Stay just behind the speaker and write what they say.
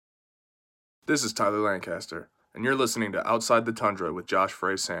This is Tyler Lancaster, and you're listening to Outside the Tundra with Josh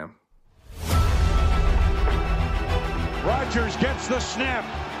Frey-Sam. Rodgers gets the snap.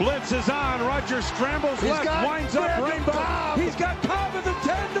 Blitz is on. Rodgers scrambles left, winds up Rainbow. Cobb. He's got Cobb at the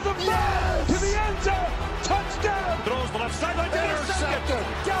 10 to the 5, Yes! to the end zone. Touchdown. Throws the left sideline. Intercepted.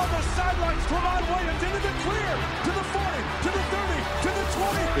 Down the sidelines. Tramon Williams into the clear. To the 40, to the 30, to the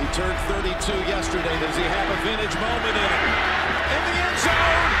 20. He turned 32 yesterday. Does he have a vintage moment in it? In the end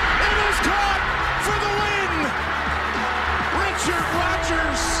zone. It is caught for the win. Richard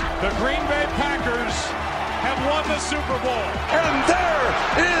Rodgers. The Green Bay Packers have won the Super Bowl. And there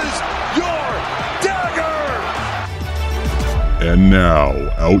is your dagger! And now,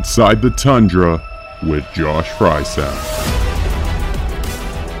 Outside the Tundra with Josh Frey-Sam.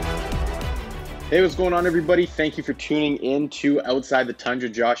 Hey, what's going on, everybody? Thank you for tuning in to Outside the Tundra.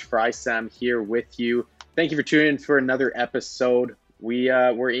 Josh Frey-Sam here with you. Thank you for tuning in for another episode.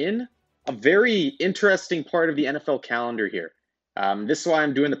 We're in a very interesting part of the NFL calendar here. This is why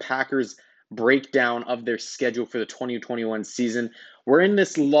I'm doing the Packers breakdown of their schedule for the 2021 season. We're in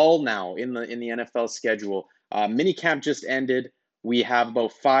this lull now in the NFL schedule. Minicamp just ended. We have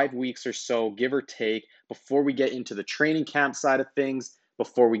about 5 weeks or so, give or take, before we get into the training camp side of things,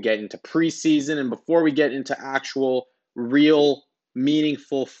 before we get into preseason, and before we get into actual, real,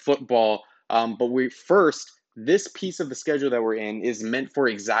 meaningful football. This piece of the schedule that we're in is meant for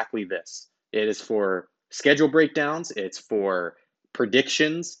exactly this. It is for schedule breakdowns. It's for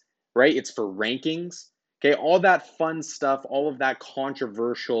predictions, right? It's for rankings. Okay, all that fun stuff, all of that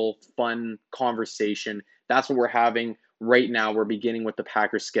controversial, fun conversation. That's what we're having right now. We're beginning with the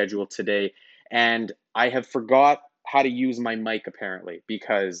Packers schedule today. And I have forgot how to use my mic apparently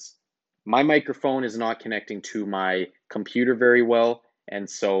because my microphone is not connecting to my computer very well. And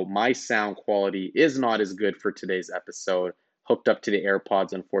so my sound quality is not as good for today's episode, hooked up to the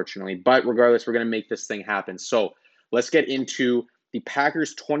AirPods, unfortunately. But regardless, we're going to make this thing happen. So let's get into the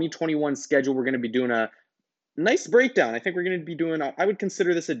Packers 2021 schedule. We're going to be doing a nice breakdown. I think we're going to be doing, I would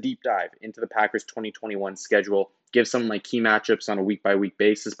consider this a deep dive into the Packers 2021 schedule, give some of my key matchups on a week-by-week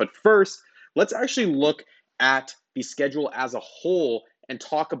basis. But first, let's actually look at the schedule as a whole and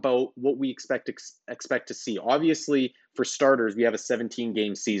talk about what we expect to see. Obviously, for starters, we have a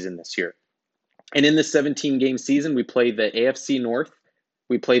 17-game season this year. And in this 17-game season, we play the AFC North,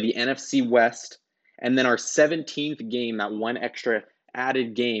 we play the NFC West, and then our 17th game, that one extra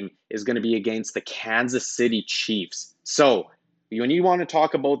added game, is going to be against the Kansas City Chiefs. So when you want to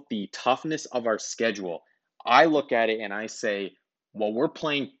talk about the toughness of our schedule, I look at it and I say, well, we're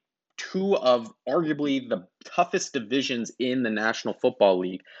playing two of arguably the toughest divisions in the National Football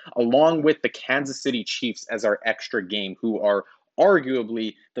League, along with the Kansas City Chiefs as our extra game, who are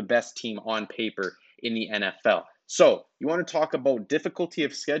arguably the best team on paper in the NFL. So you want to talk about difficulty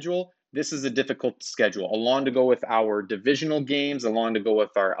of schedule? This is a difficult schedule, along to go with our divisional games, along to go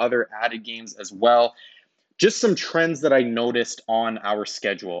with our other added games as well. Just some trends that I noticed on our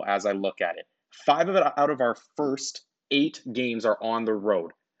schedule as I look at it. 5 out of our first 8 games are on the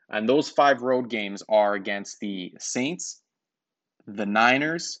road. And those 5 road games are against the Saints, the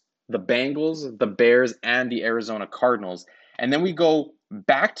Niners, the Bengals, the Bears, and the Arizona Cardinals. And then we go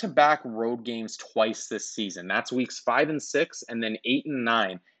back-to-back road games twice this season. That's weeks 5 and 6, and then 8 and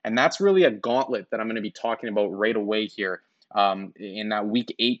 9. And that's really a gauntlet that I'm going to be talking about right away here in that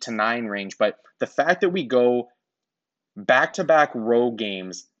week 8 to 9 range. But the fact that we go back-to-back road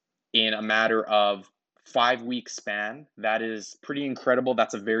games in a matter of 5-week span, that is pretty incredible.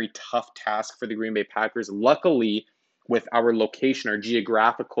 That's a very tough task for the Green Bay Packers. Luckily, with our location, our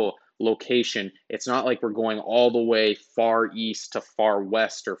geographical location, it's not like we're going all the way far east to far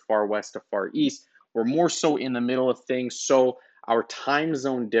west or far west to far east. We're more so in the middle of things. So our time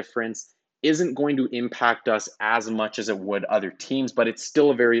zone difference isn't going to impact us as much as it would other teams, but it's still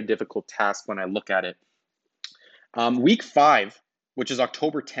a very difficult task when I look at it. Week 5, which is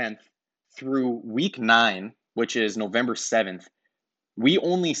October 10th, through week 9, which is November 7th, we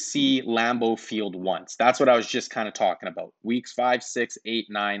only see Lambeau Field once. That's what I was just kind of talking about. Weeks 5, 6, 8,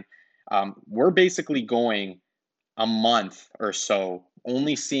 9. We're basically going a month or so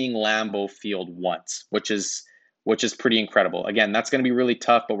only seeing Lambeau Field once, which is pretty incredible. Again, that's going to be really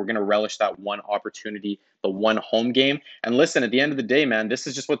tough, but we're going to relish that one opportunity, the one home game. And listen, at the end of the day, man, this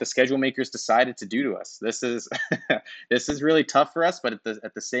is just what the schedule makers decided to do to us. This is this is really tough for us, but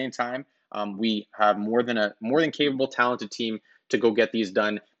at the same time, we have more than capable, talented team to go get these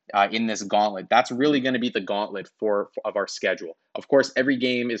done in this gauntlet. That's really going to be the gauntlet of our schedule. Of course, every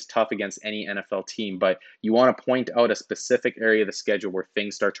game is tough against any NFL team, but you want to point out a specific area of the schedule where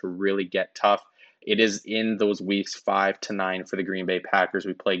things start to really get tough. It is in those weeks 5 to 9 for the Green Bay Packers.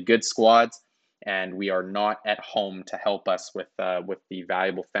 We play good squads. and we are not at home to help us with the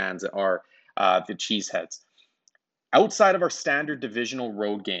valuable fans that are the Cheeseheads. Outside of our standard divisional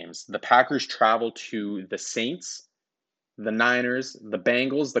road games, the Packers travel to the Saints, the Niners, the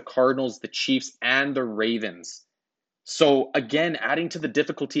Bengals, the Cardinals, the Chiefs, and the Ravens. So again, adding to the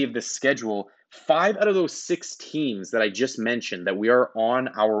difficulty of this schedule, 5 out of those 6 teams that I just mentioned that we are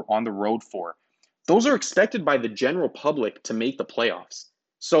on the road for, those are expected by the general public to make the playoffs.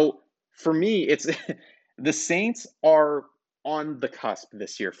 So for me, it's the Saints are on the cusp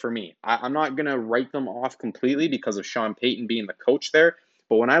this year for me. I'm not going to write them off completely because of Sean Payton being the coach there.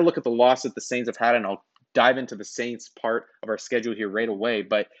 But when I look at the loss that the Saints have had, and I'll dive into the Saints part of our schedule here right away.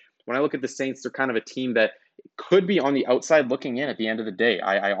 But when I look at the Saints, they're kind of a team that could be on the outside looking in at the end of the day.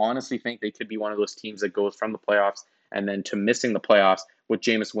 I honestly think they could be one of those teams that goes from the playoffs and then to missing the playoffs with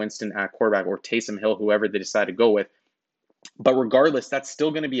Jameis Winston at quarterback or Taysom Hill, whoever they decide to go with. But regardless, that's still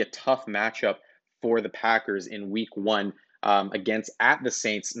going to be a tough matchup for the Packers in week 1 at the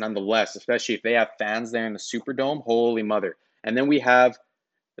Saints nonetheless, especially if they have fans there in the Superdome. Holy mother. And then we have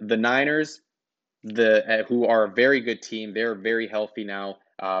the Niners, who are a very good team. They're very healthy now.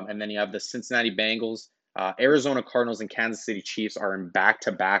 And then you have the Cincinnati Bengals, Arizona Cardinals, and Kansas City Chiefs are in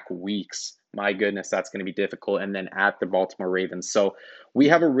back-to-back weeks. My goodness, that's going to be difficult. And then at the Baltimore Ravens. So we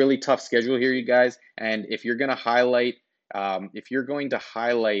have a really tough schedule here, you guys. And if you're going to highlight,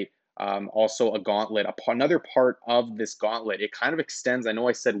 also a gauntlet, another part of this gauntlet, it kind of extends. I know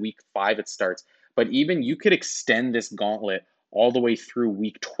I said week 5 it starts, but even you could extend this gauntlet all the way through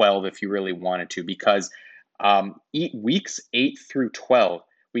week 12 if you really wanted to, because weeks 8 through 12,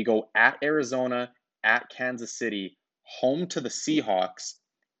 we go at Arizona, at Kansas City, home to the Seahawks,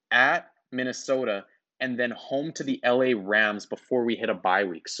 at Minnesota, and then home to the LA Rams before we hit a bye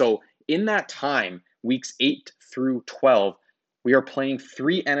week. So in that time, weeks 8 through 12, we are playing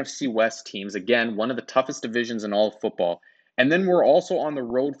 3 NFC West teams. Again, one of the toughest divisions in all of football. And then we're also on the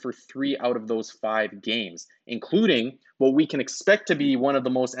road for 3 out of those 5 games, including what we can expect to be one of the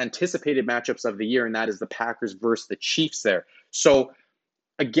most anticipated matchups of the year, and that is the Packers versus the Chiefs there. So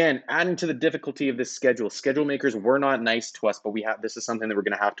again, adding to the difficulty of this schedule makers were not nice to us, but this is something that we're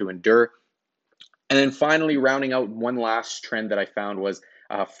going to have to endure. And then finally, rounding out one last trend that I found was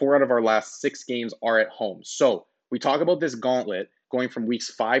 4 out of our last 6 games are at home. So we talk about this gauntlet going from weeks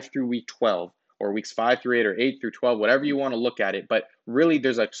 5 through week 12, or weeks 5 through 8 or 8 through 12, whatever you want to look at it. But really,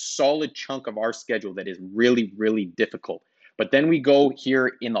 there's a solid chunk of our schedule that is really, really difficult. But then we go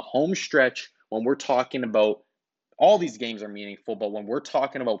here in the home stretch when we're talking about all these games are meaningful, but when we're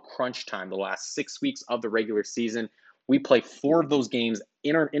talking about crunch time, the last 6 weeks of the regular season, we play 4 of those games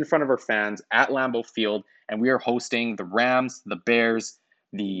in front of our fans at Lambeau Field, and we are hosting the Rams, the Bears,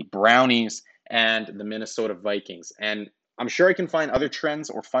 the Brownies, and the Minnesota Vikings. And I'm sure I can find other trends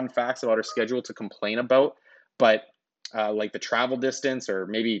or fun facts about our schedule to complain about, but like the travel distance or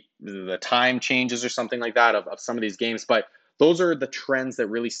maybe the time changes or something like that of some of these games. But those are the trends that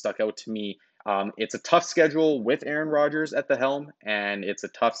really stuck out to me. It's a tough schedule with Aaron Rodgers at the helm, and it's a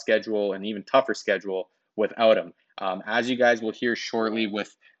tough schedule, an even tougher schedule without him. As you guys will hear shortly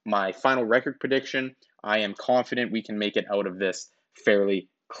with my final record prediction, I am confident we can make it out of this fairly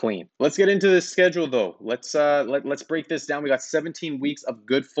clean. Let's get into this schedule though. Let's break this down. We got 17 weeks of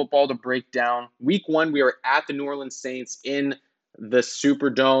good football to break down. Week 1, we are at the New Orleans Saints in the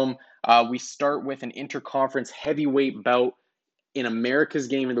Superdome. We start with an interconference heavyweight bout. In America's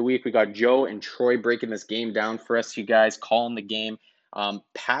Game of the Week, we got Joe and Troy breaking this game down for us, you guys, calling the game.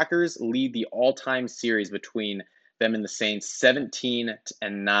 Packers lead the all-time series between them and the Saints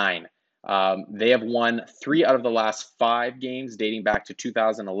 17-9. They have won 3 out of the last 5 games dating back to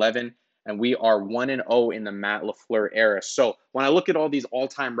 2011, and we are 1-0 in the Matt LaFleur era. So when I look at all these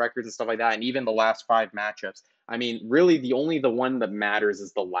all-time records and stuff like that, and even the last 5 matchups, I mean, really the one that matters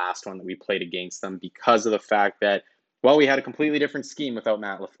is the last one that we played against them because of the fact that, well, we had a completely different scheme without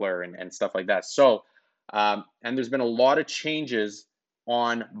Matt LaFleur and stuff like that. So, and there's been a lot of changes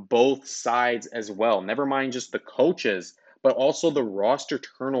on both sides as well. Never mind just the coaches, but also the roster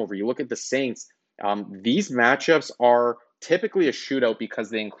turnover. You look at the Saints, these matchups are typically a shootout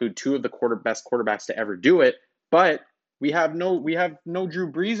because they include 2 of the best quarterbacks to ever do it, but we have no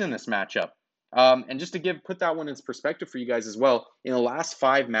Drew Brees in this matchup. And just to put that one in perspective for you guys as well, in the last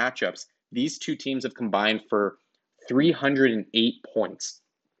 5 matchups, these 2 teams have combined for 308 points.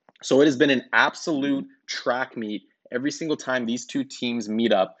 So it has been an absolute track meet every single time these 2 teams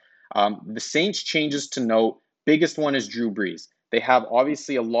meet up. The Saints changes to note. Biggest one is Drew Brees. They have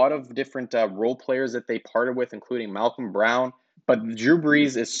obviously a lot of different role players that they parted with, including Malcolm Brown. But Drew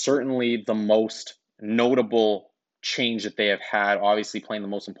Brees is certainly the most notable change that they have had, obviously playing the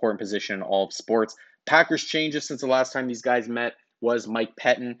most important position in all of sports. Packers changes since the last time these guys met was Mike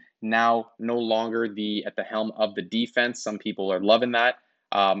Pettin, now no longer at the helm of the defense. Some people are loving that.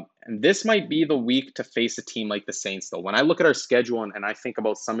 And this might be the week to face a team like the Saints, though. When I look at our schedule and I think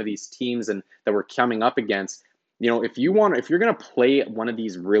about some of these teams and that we're coming up against, if you're going to play one of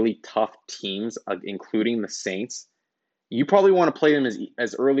these really tough teams, including the Saints, you probably want to play them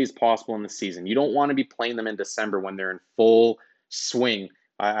as early as possible in the season. You don't want to be playing them in December when they're in full swing.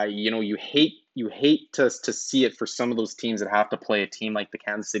 You hate to see it for some of those teams that have to play a team like the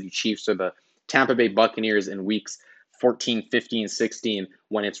Kansas City Chiefs or the Tampa Bay Buccaneers in weeks 14, 15, 16,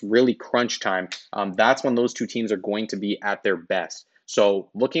 when it's really crunch time. That's when those two teams are going to be at their best. So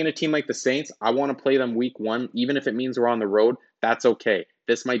looking at a team like the Saints, I want to play them week 1, even if it means we're on the road. That's okay.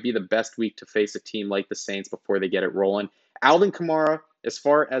 This might be the best week to face a team like the Saints before they get it rolling. Alvin Kamara, as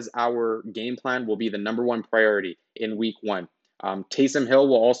far as our game plan, will be the number 1 priority in week 1. Taysom Hill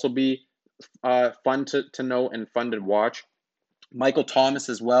will also be fun to know and fun to watch. Michael Thomas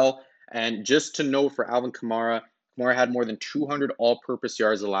as well. And just to know for Alvin Kamara had more than 200 all-purpose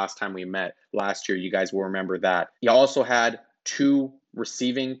yards the last time we met last year. You guys will remember that. He also had 2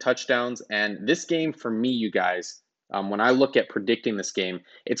 receiving touchdowns. And this game for me, you guys, when I look at predicting this game,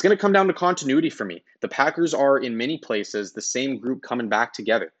 it's going to come down to continuity for me. The Packers are in many places the same group coming back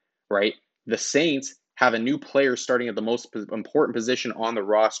together, right? The Saints have a new player starting at the most important position on the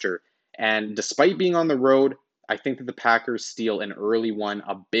roster. And despite being on the road, I think that the Packers steal an early one,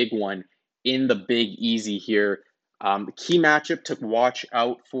 a big one in the Big Easy here. The key matchup to watch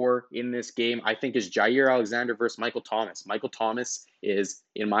out for in this game, I think, is Jaire Alexander versus Michael Thomas. Michael Thomas is,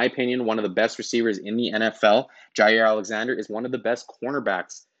 in my opinion, one of the best receivers in the NFL. Jaire Alexander is one of the best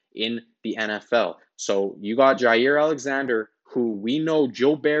cornerbacks in the NFL. So you got Jaire Alexander, who we know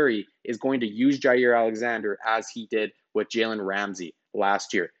Joe Barry is going to use Jaire Alexander as he did with Jalen Ramsey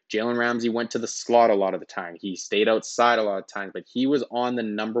last year. Jalen Ramsey went to the slot a lot of the time. He stayed outside a lot of times, but he was on the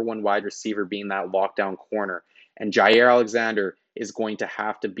number 1 wide receiver being that lockdown corner. And Jaire Alexander is going to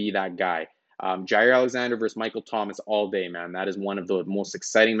have to be that guy. Jaire Alexander versus Michael Thomas all day, man. That is one of the most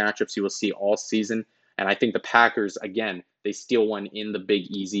exciting matchups you will see all season. And I think the Packers, again, they steal one in the Big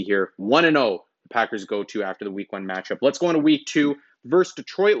Easy here. 1-0, the Packers go to after the week 1 matchup. Let's go into week 2 versus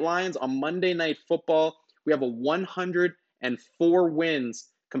Detroit Lions on Monday Night Football. We have a 104 wins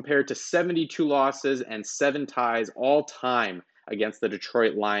compared to 72 losses and 7 ties all time against the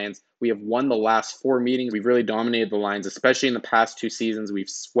Detroit Lions. We have won the last 4 meetings. We've really dominated the Lions, especially in the past 2 seasons. We've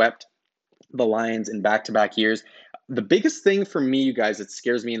swept the Lions in back-to-back years. The biggest thing for me, you guys, that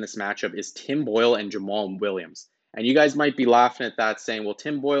scares me in this matchup is Tim Boyle and Jamal Williams. And you guys might be laughing at that, saying, well,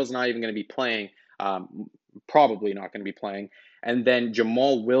 Tim Boyle's not even going to be playing, probably not going to be playing. And then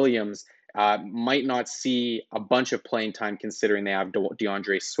Jamal Williams might not see a bunch of playing time considering they have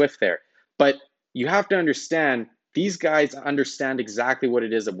DeAndre Swift there. But you have to understand, these guys understand exactly what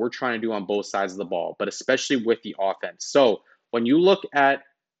it is that we're trying to do on both sides of the ball, but especially with the offense. So when you look at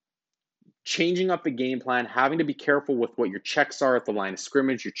changing up the game plan, having to be careful with what your checks are at the line of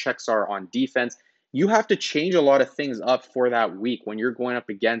scrimmage, your checks are on defense, you have to change a lot of things up for that week when you're going up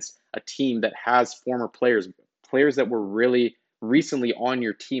against a team that has former players that were really recently on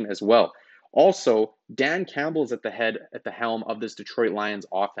your team as well. Also, Dan Campbell is at the helm of this Detroit Lions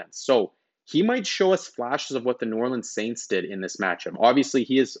offense. So he might show us flashes of what the New Orleans Saints did in this matchup. Obviously,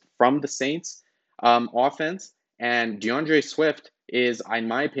 he is from the Saints offense, and DeAndre Swift is, in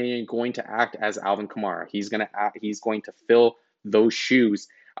my opinion, going to act as Alvin Kamara. He's going to fill those shoes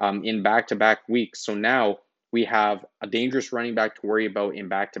in back-to-back weeks. So now we have a dangerous running back to worry about in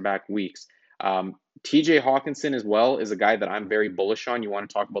back-to-back weeks. TJ Hawkinson as well is a guy that I'm very bullish on. You want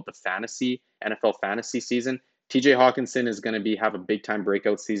to talk about the NFL fantasy season. TJ Hawkinson is going to have a big-time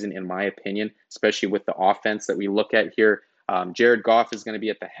breakout season, in my opinion, especially with the offense that we look at here. Jared Goff is going to be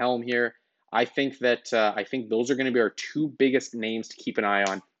at the helm here. I think those are going to be our 2 biggest names to keep an eye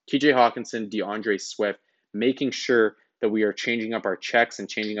on. TJ Hawkinson, DeAndre Swift, making sure that we are changing up our checks and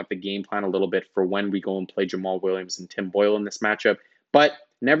changing up the game plan a little bit for when we go and play Jamal Williams and Tim Boyle in this matchup. But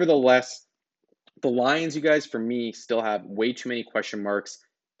nevertheless, the Lions, you guys, for me, still have way too many question marks.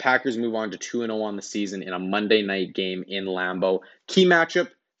 Packers move on to 2-0 on the season in a Monday night game in Lambeau. Key matchup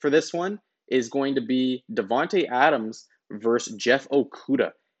for this one is going to be Davante Adams versus Jeff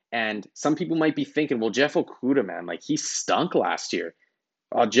Okudah. And some people might be thinking, well, Jeff Okudah, man, like he stunk last year.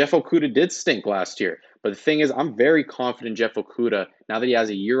 Jeff Okudah did stink last year. But the thing is, I'm very confident Jeff Okudah, now that he has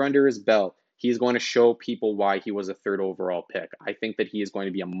a year under his belt, he's going to show people why he was a 3rd overall pick. I think that he is going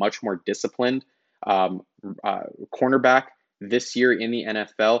to be a much more disciplined cornerback this year in the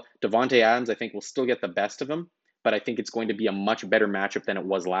NFL. Davante Adams, I think, will still get the best of him. but I think it's going to be a much better matchup than it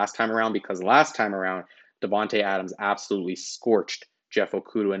was last time around, because last time around, Davante Adams absolutely scorched Jeff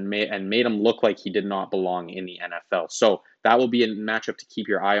Okudah and made him look like he did not belong in the NFL. So that will be a matchup to keep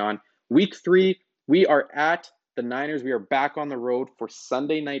your eye on. Week 3, we are at the Niners. We are back on the road for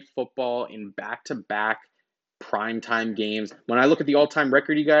Sunday Night Football in back-to-back primetime games. When I look at the all-time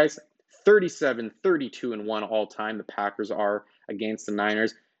record, you guys, 37, 32-1 all-time, the Packers are against the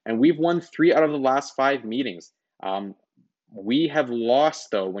Niners. And we've won 3 out of the last 5 meetings. We have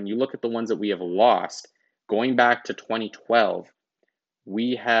lost, though, when you look at the ones that we have lost, going back to 2012,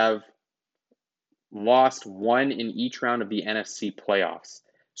 we have lost 1 in each round of the NFC playoffs.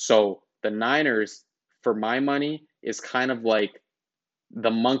 So the Niners, for my money, is kind of like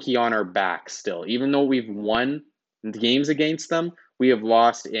the monkey on our back still. Even though we've won games against them, we have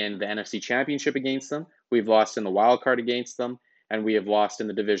lost in the NFC Championship against them, we've lost in the wild card against them, and we have lost in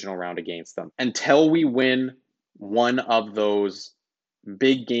the divisional round against them. Until we win one of those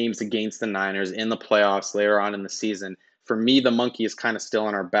big games against the Niners in the playoffs later on in the season, for me, the monkey is kind of still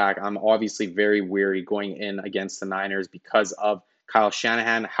on our back. I'm obviously very weary going in against the Niners because of Kyle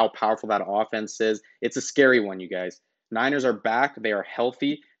Shanahan, how powerful that offense is. It's a scary one, you guys. Niners are back. They are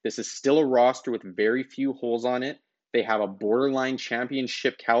healthy. This is still a roster with very few holes on it. They have a borderline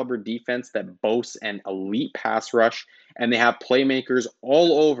championship caliber defense that boasts an elite pass rush, and they have playmakers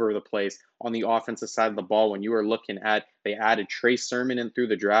all over the place on the offensive side of the ball. When you are looking at, they added Trey Sermon in through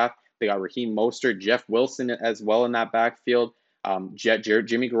the draft. They got Raheem Mostert, Jeff Wilson as well in that backfield.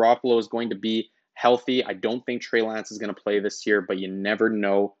 Jimmy Garoppolo is going to be healthy. I don't think Trey Lance is going to play this year, but you never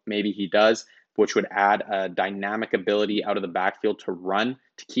know. Maybe he does, which would add a dynamic ability out of the backfield to run,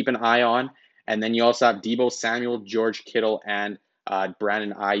 to keep an eye on. And then you also have Deebo Samuel, George Kittle, and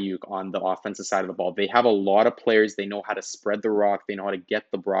Brandon Ayuk on the offensive side of the ball. They have a lot of players. They know how to spread the rock. They know how to get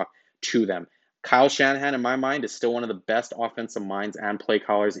the rock to them. Kyle Shanahan, in my mind, is still one of the best offensive minds and play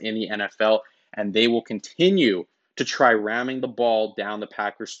callers in the NFL, and they will continue to try ramming the ball down the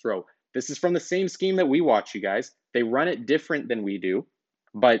Packers' throat. This is from the same scheme that we watch, you guys. They run it different than we do,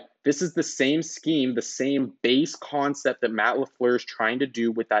 but this is the same scheme, the same base concept that Matt LaFleur is trying to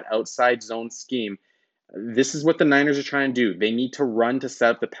do with that outside zone scheme. This is what the Niners are trying to do. They need to run to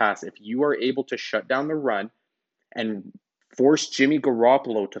set up the pass. If you are able to shut down the run and force Jimmy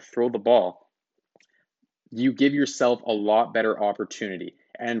Garoppolo to throw the ball, you give yourself a lot better opportunity.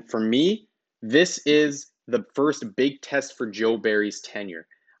 And for me, this is the first big test for Joe Barry's tenure.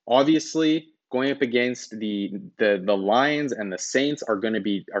 Obviously, going up against the Lions and the Saints are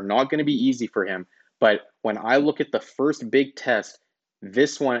not going to be easy for him. But when I look at the first big test,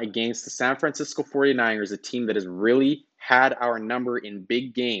 this one against the San Francisco 49ers, a team that has really had our number in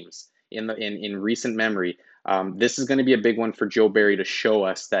big games in recent memory, this is going to be a big one for Joe Barry to show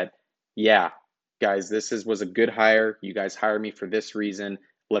us that, yeah, guys, this was a good hire. You guys hired me for this reason.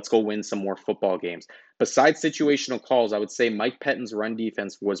 Let's go win some more football games. Besides situational calls, I would say Mike Pettine's run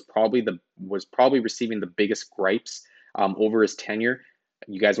defense was probably receiving the biggest gripes over his tenure.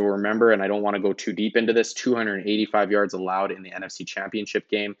 You guys will remember, and I don't want to go too deep into this, 285 yards allowed in the NFC Championship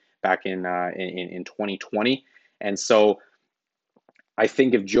game back in 2020. And so I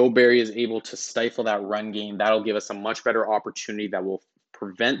think if Joe Barry is able to stifle that run game, that'll give us a much better opportunity that will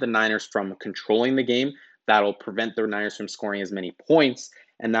prevent the Niners from controlling the game. That'll prevent the Niners from scoring as many points,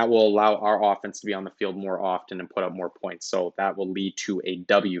 and that will allow our offense to be on the field more often and put up more points. So that will lead to a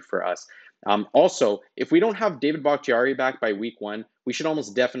W for us. Also, if we don't have David Bakhtiari back by week 1, we should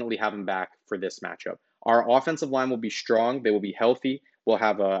almost definitely have him back for this matchup. Our offensive line will be strong. They will be healthy. We'll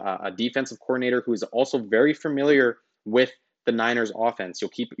have a defensive coordinator who is also very familiar with the Niners offense.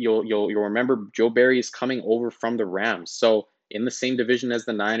 You'll remember Joe Barry is coming over from the Rams. So in the same division as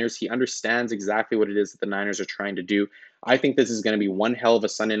the Niners, he understands exactly what it is that the Niners are trying to do. I think this is going to be one hell of a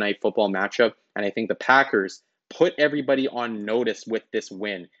Sunday night football matchup. And I think the Packers put everybody on notice with this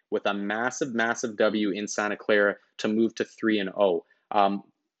win, with a massive, massive W in Santa Clara to move to 3-0.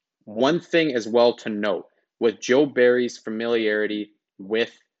 One thing as well to note, with Joe Barry's familiarity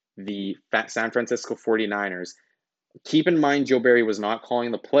with the San Francisco 49ers, keep in mind Joe Barry was not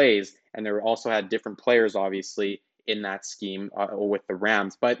calling the plays, and there also had different players, obviously, in that scheme with the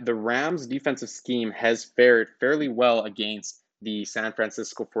Rams. But the Rams' defensive scheme has fared fairly well against the San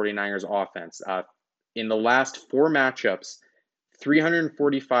Francisco 49ers offense. In the last 4 matchups,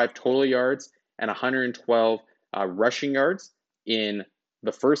 345 total yards and 112 rushing yards. In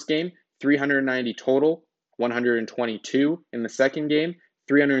the first game, 390 total, 122 in the second game,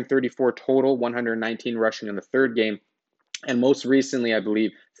 334 total, 119 rushing in the third game. And most recently, I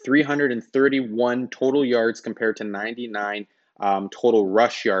believe, 331 total yards compared to 99 total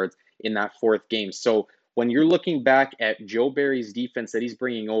rush yards in that fourth game. So when you're looking back at Joe Barry's defense that he's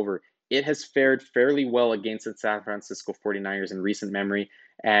bringing over, it has fared fairly well against the San Francisco 49ers in recent memory,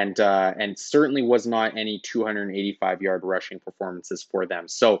 and certainly was not any 285-yard rushing performances for them.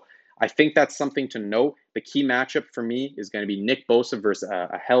 So I think that's something to note. The key matchup for me is going to be Nick Bosa versus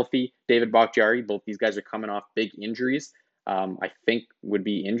a healthy David Bakhtiari. Both these guys are coming off big injuries. I think would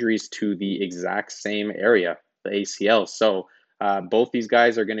be injuries to the exact same area, the ACL. So both these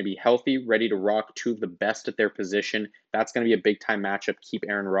guys are going to be healthy, ready to rock, two of the best at their position. That's going to be a big-time matchup. Keep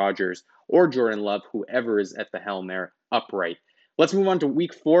Aaron Rodgers or Jordan Love, whoever is at the helm there, upright. Let's move on to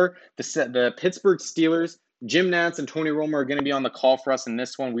Week 4. The Pittsburgh Steelers, Jim Nantz and Tony Romo are going to be on the call for us in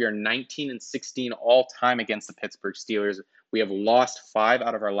this one. We are 19-16 all-time against the Pittsburgh Steelers. We have lost 5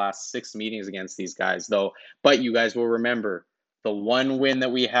 out of our last 6 meetings against these guys, though. But you guys will remember the one win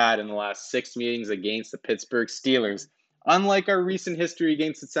that we had in the last 6 meetings against the Pittsburgh Steelers. Unlike our recent history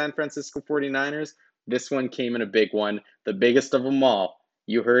against the San Francisco 49ers, this one came in a big one, the biggest of them all.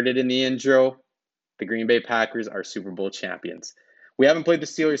 You heard it in the intro. The Green Bay Packers are Super Bowl champions. We haven't played the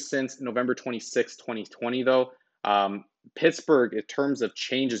Steelers since November 26, 2020, though. Pittsburgh, in terms of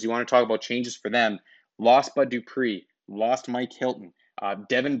changes, you want to talk about changes for them, lost Bud Dupree, lost Mike Hilton.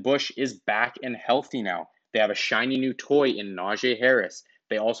 Devin Bush is back and healthy now. They have a shiny new toy in Najee Harris.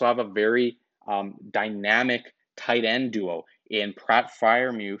 They also have a very dynamic tight end duo in Pat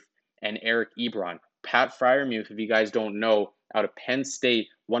Freiermuth and Eric Ebron. Pat Freiermuth, if you guys don't know, out of Penn State,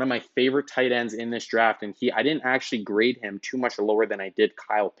 one of my favorite tight ends in this draft, and I didn't actually grade him too much lower than I did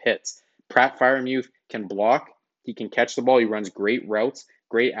Kyle Pitts. Pat Freiermuth can block, he can catch the ball, he runs great routes,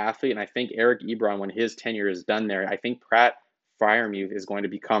 great athlete, and I think Eric Ebron, when his tenure is done there, I think Pat Freiermuth is going to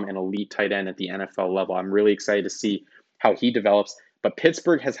become an elite tight end at the NFL level. I'm really excited to see how he develops. But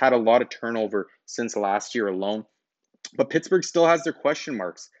Pittsburgh has had a lot of turnover since last year alone. But Pittsburgh still has their question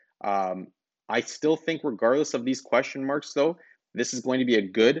marks. I still think regardless of these question marks, though, this is going to be a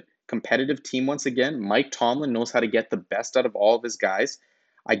good competitive team once again. Mike Tomlin knows how to get the best out of all of his guys.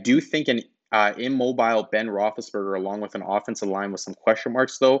 I do think an immobile Ben Roethlisberger, along with an offensive line with some question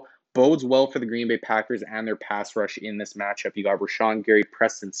marks, though, bodes well for the Green Bay Packers and their pass rush in this matchup. You got Rashawn Gary,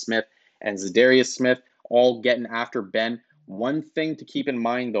 Preston Smith, and Zadarius Smith all getting after Ben. One thing to keep in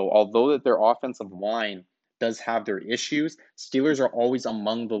mind, though, although that their offensive line does have their issues, Steelers are always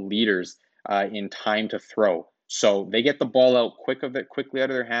among the leaders in time to throw. So they get the ball out quickly out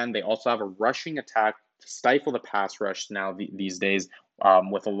of their hand. They also have a rushing attack to stifle the pass rush now these days.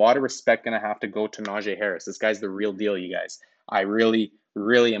 With a lot of respect, going to have to go to Najee Harris. This guy's the real deal, you guys. I really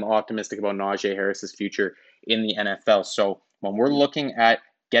am optimistic about Najee Harris's future in the NFL. So when we're looking at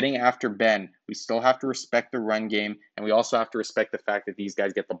getting after Ben, we still have to respect the run game, and we also have to respect the fact that these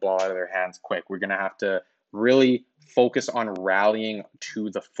guys get the ball out of their hands quick. We're going to have to really focus on rallying to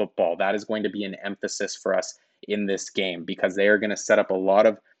the football. That is going to be an emphasis for us in this game because they are going to set up a lot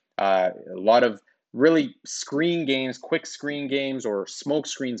of really screen games, quick screen games, or smoke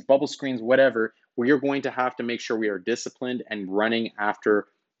screens, bubble screens, whatever, where you're going to have to make sure we are disciplined and running after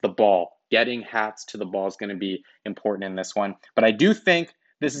the ball. Getting hats to the ball is going to be important in this one. But I do think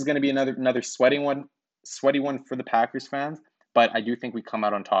this is going to be another sweaty one for the Packers fans. But I do think we come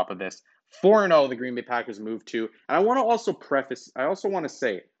out on top of this. 4-0, the Green Bay Packers move to. And I want to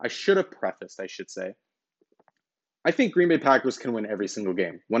say, I think Green Bay Packers can win every single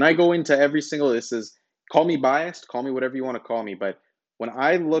game. When I go into every single, call me biased, call me whatever you want to call me, but when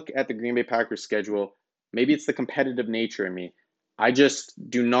I look at the Green Bay Packers schedule, maybe it's the competitive nature in me. I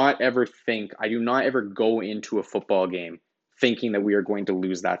do not ever go into a football game thinking that we are going to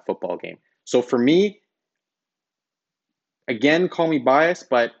lose that football game. So for me, again, call me biased,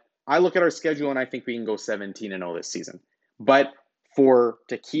 but I look at our schedule and I think we can go 17-0 this season. But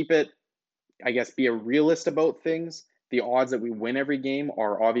to keep it, I guess, be a realist about things, the odds that we win every game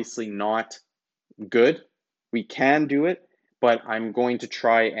are obviously not good. We can do it, but I'm going to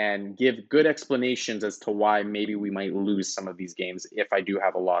try and give good explanations as to why maybe we might lose some of these games if I do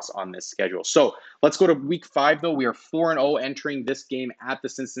have a loss on this schedule. So let's go to Week 5, though. We are 4-0 entering this game at the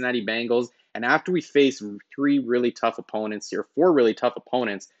Cincinnati Bengals. And after we face 4 really tough opponents,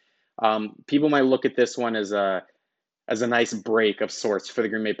 people might look at this one as a nice break of sorts for the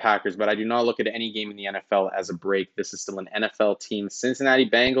Green Bay Packers, but I do not look at any game in the NFL as a break. This is still an NFL team. Cincinnati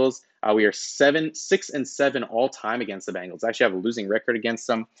Bengals, we are 6-7 all time against the Bengals. Actually, have a losing record against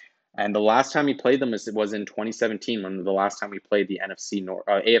them. And the last time we played them was in 2017, when the last time we played the AFC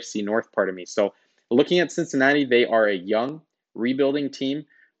North, So looking at Cincinnati, they are a young, rebuilding team.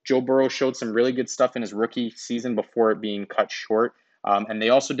 Joe Burrow showed some really good stuff in his rookie season before it being cut short. And they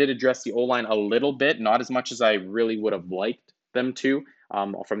also did address the O-line a little bit, not as much as I really would have liked them to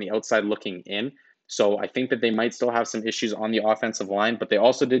from the outside looking in. So I think that they might still have some issues on the offensive line, but they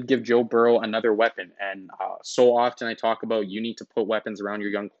also did give Joe Burrow another weapon. And so often I talk about you need to put weapons around your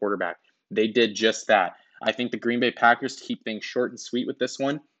young quarterback. They did just that. I think the Green Bay Packers keep things short and sweet with this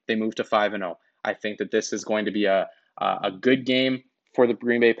one. They move to 5-0. I think that this is going to be a good game for the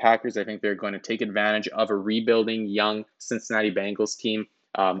Green Bay Packers. I think they're going to take advantage of a rebuilding young Cincinnati Bengals team.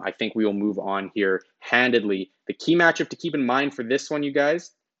 I think we will move on here handedly. The key matchup to keep in mind for this one, you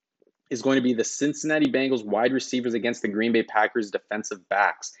guys, is going to be the Cincinnati Bengals wide receivers against the Green Bay Packers defensive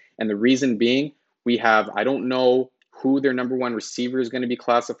backs. And the reason being, we have, I don't know who their number one receiver is going to be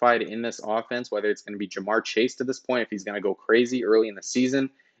classified in this offense, whether it's going to be Jamar Chase to this point, if he's going to go crazy early in the season,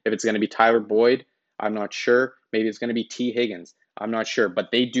 if it's going to be Tyler Boyd, I'm not sure. Maybe it's going to be T. Higgins. I'm not sure.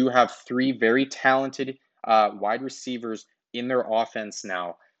 But they do have three very talented wide receivers in their offense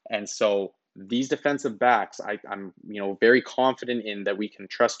now. And so these defensive backs, I'm very confident in that we can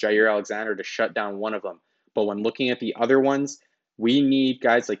trust Jair Alexander to shut down one of them. But when looking at the other ones, we need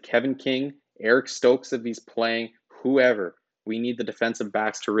guys like Kevin King, Eric Stokes if he's playing, whoever. We need the defensive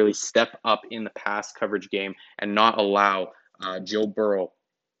backs to really step up in the pass coverage game and not allow Joe Burrow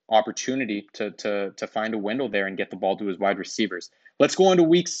opportunity to find a window there and get the ball to his wide receivers. Let's go into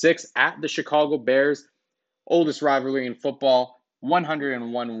week 6 at the Chicago Bears, oldest rivalry in football.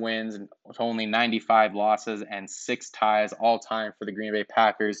 101 wins and only 95 losses and 6 ties all time for the Green Bay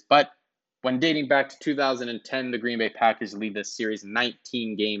Packers. But when dating back to 2010, the Green Bay Packers lead this series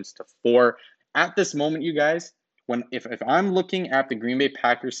 19 games to 4. At this moment, you guys, if I'm looking at the Green Bay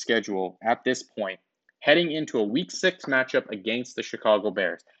Packers schedule at this point, heading into a week 6 matchup against the Chicago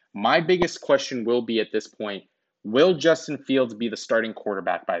Bears, my biggest question will be at this point, will Justin Fields be the starting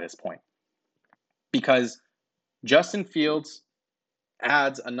quarterback by this point? Because Justin Fields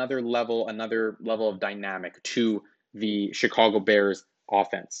adds another level of dynamic to the Chicago Bears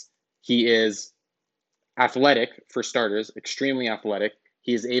offense. He is athletic, for starters, extremely athletic.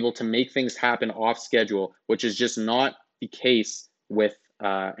 He is able to make things happen off schedule, which is just not the case with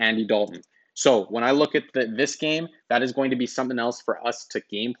Andy Dalton. So when I look at this game, that is going to be something else for us to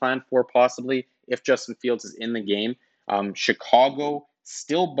game plan for possibly if Justin Fields is in the game. Chicago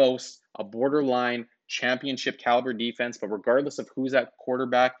still boasts a borderline championship caliber defense, but regardless of who's at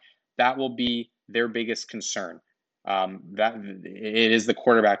quarterback, that will be their biggest concern. That it is the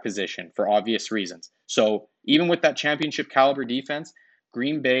quarterback position for obvious reasons. So even with that championship caliber defense,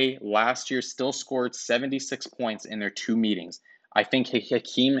 Green Bay last year still scored 76 points in their 2 meetings. I think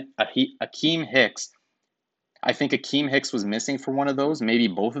Akeem Hicks was missing for one of those, maybe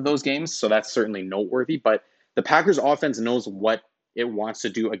both of those games, so that's certainly noteworthy. But the Packers offense knows what it wants to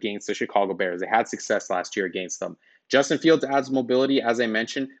do against the Chicago Bears. They had success last year against them. Justin Fields adds mobility, as I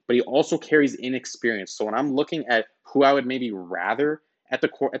mentioned, but he also carries inexperience. So when I'm looking at who I would maybe rather at the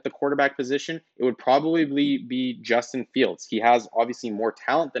quarterback position, it would probably be Justin Fields. He has obviously more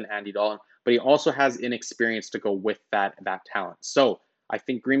talent than Andy Dalton, but he also has inexperience to go with that talent. So I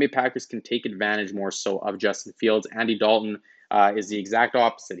think Green Bay Packers can take advantage more so of Justin Fields. Andy Dalton is the exact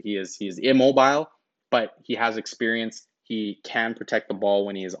opposite. He is immobile, but he has experience. He can protect the ball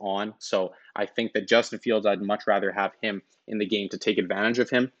when he is on. So I think that Justin Fields, I'd much rather have him in the game to take advantage of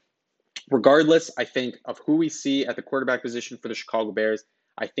him. Regardless, I think of who we see at the quarterback position for the Chicago Bears,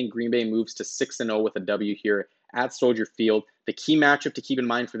 I think Green Bay moves to 6-0 with a W here at Soldier Field. The key matchup to keep in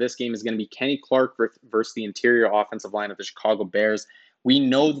mind for this game is going to be Kenny Clark versus the interior offensive line of the Chicago Bears. We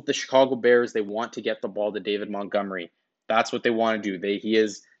know that the Chicago Bears, they want to get the ball to David Montgomery. That's what they want to do.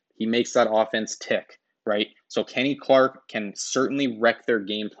 He makes that offense tick, right? So Kenny Clark can certainly wreck their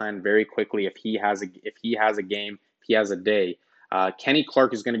game plan very quickly if he has a game, if he has a day. Kenny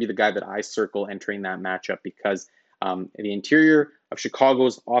Clark is going to be the guy that I circle entering that matchup because the interior of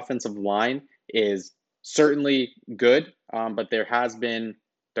Chicago's offensive line is certainly good, but there has been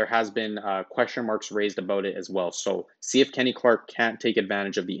question marks raised about it as well. So see if Kenny Clark can't take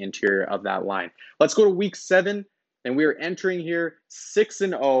advantage of the interior of that line. Let's go to week 7, and we are entering here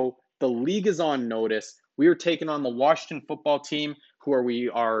 6-0. The league is on notice. We are taking on the Washington football team, we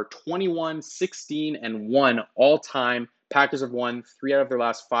are 21-16-1 all time. Packers have won 3 out of their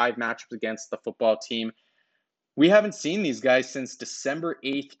last 5 matchups against the football team. We haven't seen these guys since December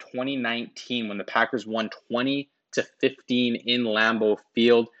 8th, 2019, when the Packers won 20-15 in Lambeau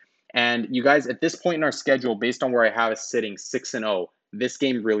Field. And you guys, at this point in our schedule, based on where I have us sitting, 6-0, this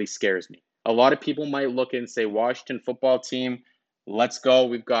game really scares me. A lot of people might look and say, Washington football team, let's go.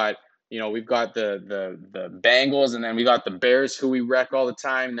 We've got the Bengals, and then we got the Bears, who we wreck all the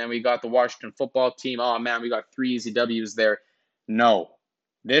time. And then we got the Washington football team. Oh, man, we got 3 easy W's there. No,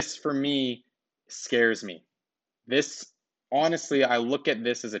 this, for me, scares me. This honestly, I look at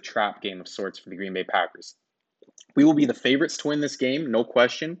this as a trap game of sorts for the Green Bay Packers. We will be the favorites to win this game, no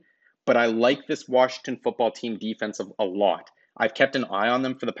question, but I like this Washington football team defense a lot. I've kept an eye on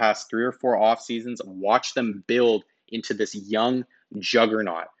them for the past 3 or 4 off seasons, watched them build into this young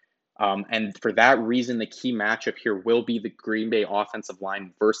juggernaut. And for that reason, the key matchup here will be the Green Bay offensive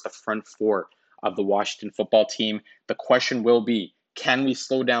line versus the front four of the Washington football team. The question will be, can we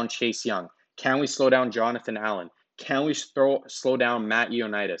slow down Chase Young? Can we slow down Jonathan Allen? Can we slow down Matt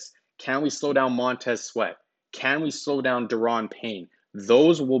Ioannidis? Can we slow down Montez Sweat? Can we slow down Daron Payne?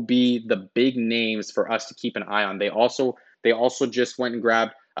 Those will be the big names for us to keep an eye on. They also just went and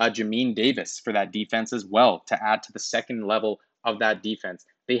grabbed Jamin Davis for that defense as well to add to the second level of that defense.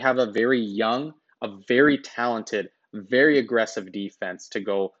 They have a very young, a very talented, very aggressive defense to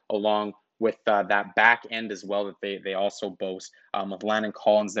go along with that back end as well that they also boast. With Landon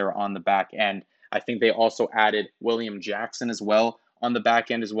Collins there on the back end. I think they also added William Jackson as well on the back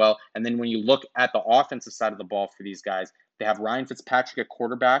end as well. And then when you look at the offensive side of the ball for these guys, they have Ryan Fitzpatrick at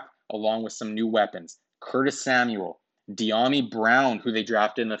quarterback along with some new weapons. Curtis Samuel, De'Ami Brown, who they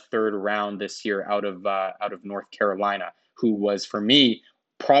drafted in the 3rd round this year out of North Carolina, who was, for me,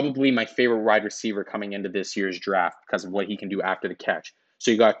 probably my favorite wide receiver coming into this year's draft because of what he can do after the catch. So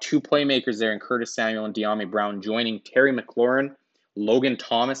you got 2 playmakers there in Curtis Samuel and De'Ami Brown joining Terry McLaurin, Logan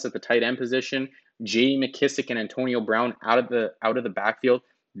Thomas at the tight end position, J.D. McKissick and Antonio Brown out of the backfield.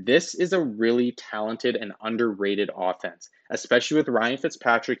 This is a really talented and underrated offense, especially with Ryan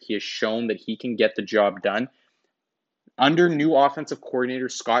Fitzpatrick. He has shown that he can get the job done. Under new offensive coordinator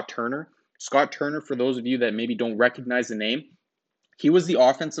Scott Turner, for those of you that maybe don't recognize the name, he was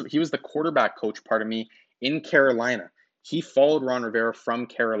the quarterback coach, in Carolina. He followed Ron Rivera from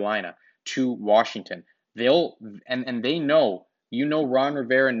Carolina to Washington. They know, Ron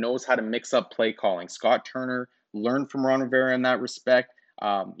Rivera knows how to mix up play calling. Scott Turner learned from Ron Rivera in that respect.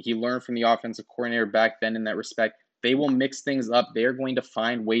 He learned from the offensive coordinator back then in that respect. They will mix things up. They're going to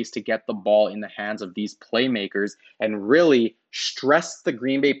find ways to get the ball in the hands of these playmakers and really stress the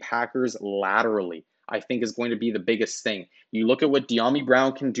Green Bay Packers laterally, I think is going to be the biggest thing. You look at what De'Ami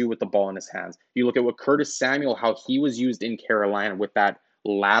Brown can do with the ball in his hands. You look at what Curtis Samuel, how he was used in Carolina with that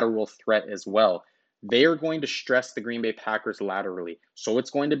lateral threat as well. They are going to stress the Green Bay Packers laterally. So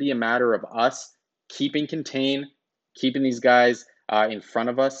it's going to be a matter of us keeping these guys in front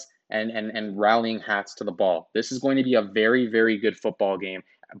of us and rallying hats to the ball. This is going to be a very, very good football game,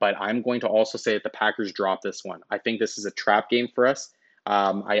 but I'm going to also say that the Packers drop this one. I think this is a trap game for us.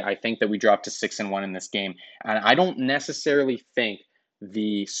 I think that we drop to 6-1 in this game. And I don't necessarily think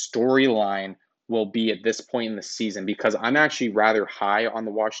the storyline will be at this point in the season because I'm actually rather high on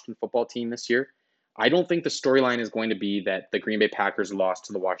the Washington football team this year. I don't think the storyline is going to be that the Green Bay Packers lost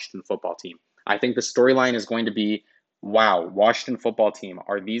to the Washington football team. I think the storyline is going to be, wow, Washington football team,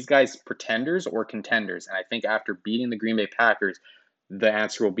 are these guys pretenders or contenders? And I think after beating the Green Bay Packers, the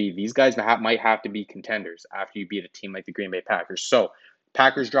answer will be these guys might have to be contenders after you beat a team like the Green Bay Packers. So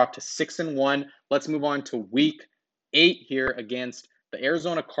Packers drop to 6-1. Let's move on to week 8 here against the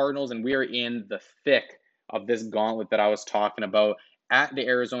Arizona Cardinals, and we are in the thick of this gauntlet that I was talking about at the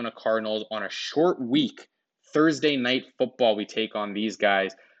Arizona Cardinals on a short week. Thursday night football, we take on these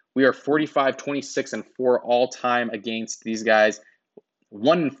guys. We are 45-26-4 all time against these guys.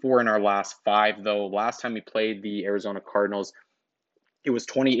 1-4 in our last 5, though. Last time we played the Arizona Cardinals, it was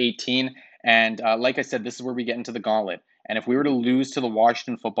 2018. And like I said, this is where we get into the gauntlet. And if we were to lose to the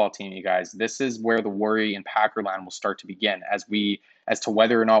Washington football team, you guys, this is where the worry in Packerland will start to begin as to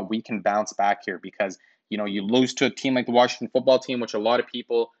whether or not we can bounce back here. Because, you lose to a team like the Washington football team, which a lot of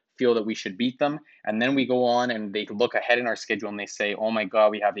people feel that we should beat them. And then we go on and they look ahead in our schedule and they say, oh my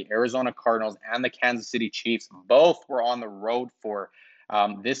God, we have the Arizona Cardinals and the Kansas City Chiefs. Both were on the road for.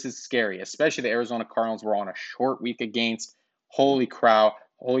 This is scary, especially the Arizona Cardinals were on a short week against. Holy cow,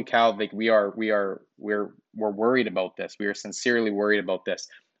 like we're worried about this. We are sincerely worried about this.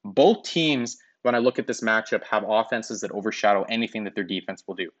 Both teams, when I look at this matchup, have offenses that overshadow anything that their defense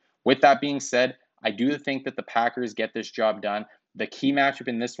will do. With that being said, I do think that the Packers get this job done. The key matchup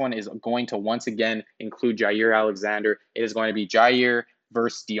in this one is going to once again include Jaire Alexander. It is going to be Jaire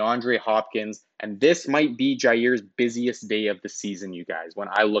versus DeAndre Hopkins. And this might be Jaire's busiest day of the season, you guys, when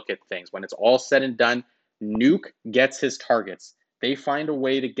I look at things. When it's all said and done, Nuke gets his targets. They find a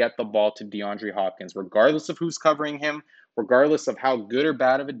way to get the ball to DeAndre Hopkins, regardless of who's covering him, regardless of how good or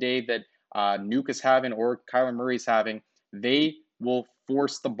bad of a day that Nuke is having or Kyler Murray's having. They will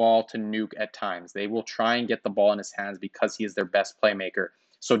force the ball to Nuke at times. They will try and get the ball in his hands because he is their best playmaker.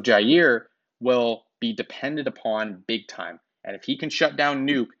 So Jaire will be depended upon big time. And if he can shut down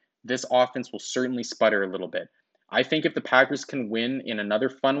Nuke, this offense will certainly sputter a little bit. I think if the Packers can win in another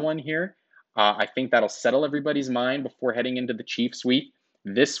fun one here, I think that'll settle everybody's mind before heading into the Chiefs week.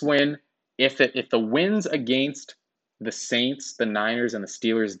 This win, if the wins against the Saints, the Niners, and the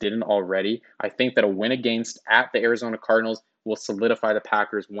Steelers didn't already, I think that a win at the Arizona Cardinals will solidify the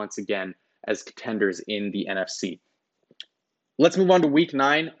Packers once again as contenders in the NFC. Let's move on to Week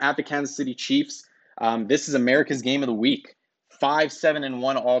 9 at the Kansas City Chiefs. This is America's game of the week.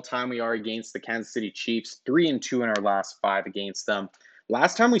 5-7-1 all time we are against the Kansas City Chiefs. 3-2 in our last 5 against them.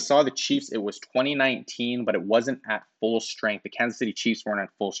 Last time we saw the Chiefs, it was 2019, but it wasn't at full strength. The Kansas City Chiefs weren't at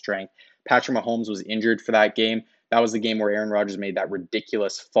full strength. Patrick Mahomes was injured for that game. That was the game where Aaron Rodgers made that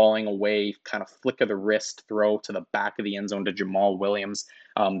ridiculous falling away, kind of flick of the wrist throw to the back of the end zone to Jamal Williams.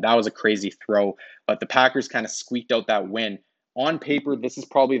 That was a crazy throw, but the Packers kind of squeaked out that win. On paper, this is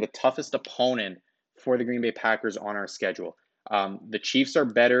probably the toughest opponent for the Green Bay Packers on our schedule. The Chiefs are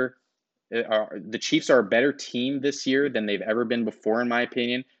better. The Chiefs are a better team this year than they've ever been before, in my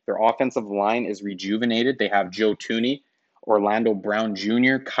opinion. Their offensive line is rejuvenated. They have Joe Thuney, Orlando Brown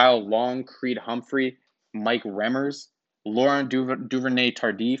Jr., Kyle Long, Creed Humphrey, Mike Remmers, Laurent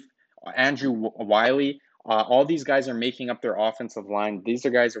Duvernay-Tardif, Andrew Wiley. All these guys are making up their offensive line. These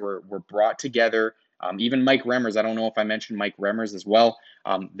are guys that were brought together. Even Mike Remmers, I don't know if I mentioned Mike Remmers as well.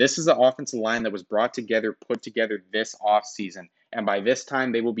 This is an offensive line that was brought together, put together this offseason. And by this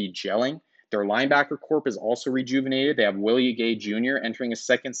time, they will be gelling. Their linebacker corps is also rejuvenated. They have Willie Gay Jr. entering his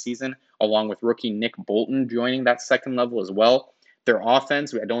second season, along with rookie Nick Bolton joining that second level as well. Their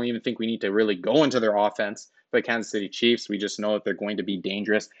offense, I don't even think we need to really go into their offense for the Kansas City Chiefs. We just know that they're going to be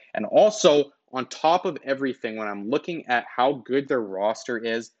dangerous. And also, on top of everything, when I'm looking at how good their roster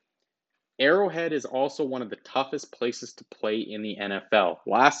is, Arrowhead is also one of the toughest places to play in the NFL.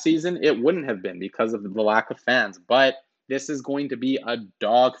 Last season, it wouldn't have been because of the lack of fans, but this is going to be a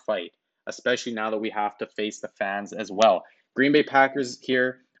dogfight, especially now that we have to face the fans as well. Green Bay Packers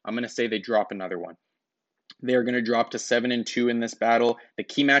here, I'm going to say they drop another one. They're going to drop to 7-2 in this battle. The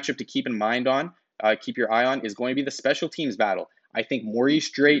key matchup to keep in mind on, keep your eye on, is going to be the special teams battle. I think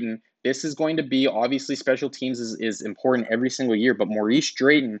Maurice Drayton, this is going to be, obviously special teams is important every single year, but Maurice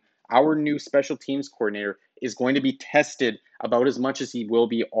Drayton, our new special teams coordinator, is going to be tested about as much as he will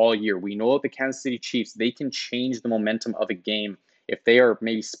be all year. We know that the Kansas City Chiefs, they can change the momentum of a game if they are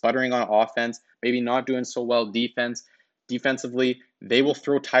maybe sputtering on offense, maybe not doing so well defensively. They will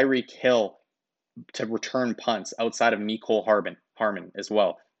throw Tyreek Hill to return punts outside of Mecole Hardman as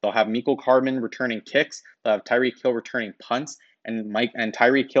well. They'll have Mecole Hardman returning kicks. They'll have Tyreek Hill returning punts, and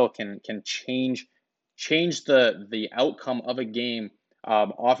Tyreek Hill can change the outcome of a game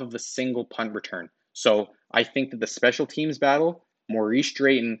off of a single punt return. So I think that the special teams battle, Maurice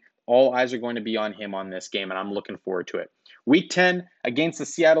Drayton, all eyes are going to be on him on this game, and I'm looking forward to it. Week 10 against the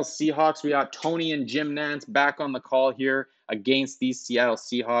Seattle Seahawks. We got Tony and Jim Nantz back on the call here against these Seattle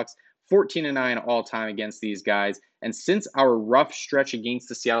Seahawks. 14-9 all time against these guys. And since our rough stretch against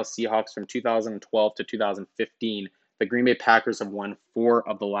the Seattle Seahawks from 2012 to 2015, the Green Bay Packers have won 4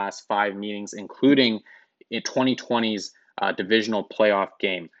 of the last 5 meetings, including in 2020's divisional playoff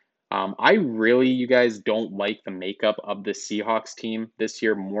game. I really, you guys, don't like the makeup of the Seahawks team this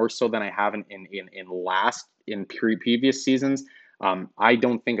year more so than I have in previous seasons. I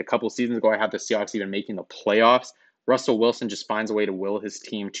don't think a couple seasons ago I had the Seahawks even making the playoffs. Russell Wilson just finds a way to will his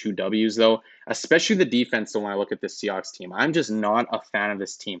team 2 W's, though, especially the defense. So when I look at the Seahawks team, I'm just not a fan of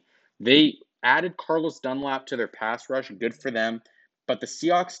this team. They added Carlos Dunlap to their pass rush. Good for them. But the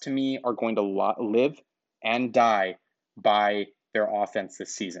Seahawks, to me, are going to live and die by their offense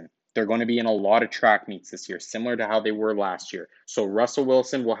this season. They're going to be in a lot of track meets this year, similar to how they were last year. So Russell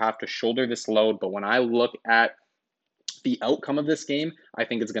Wilson will have to shoulder this load. But when I look at the outcome of this game, I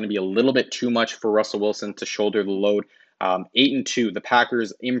think it's going to be a little bit too much for Russell Wilson to shoulder the load. 8-2, the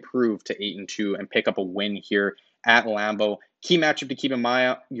Packers improve to 8-2 and pick up a win here at Lambeau. Key matchup to keep in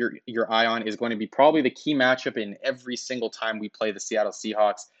mind, your eye on is going to be probably the key matchup in every single time we play the Seattle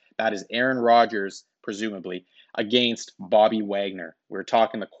Seahawks. That is Aaron Rodgers, presumably, against Bobby Wagner. We're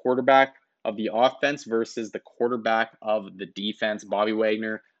talking the quarterback of the offense versus the quarterback of the defense. Bobby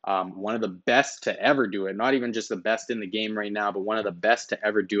Wagner, one of the best to ever do it. Not even just the best in the game right now, but one of the best to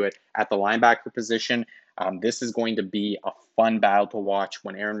ever do it at the linebacker position. This is going to be a fun battle to watch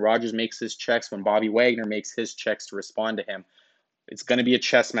when Aaron Rodgers makes his checks, when Bobby Wagner makes his checks to respond to him. It's going to be a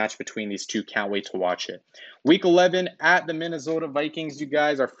chess match between these two. Can't wait to watch it. Week 11 at the Minnesota Vikings, you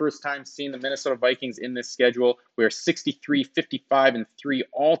guys. Our first time seeing the Minnesota Vikings in this schedule. We're 63, 55, and 3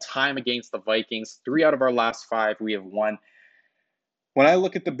 all time against the Vikings. 3 out of our last 5 we have won. When I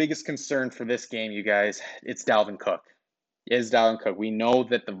look at the biggest concern for this game, you guys, it's Dalvin Cook. It is Dalvin Cook. We know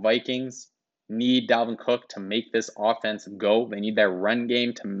that the Vikings, need Dalvin Cook to make this offense go. They need their run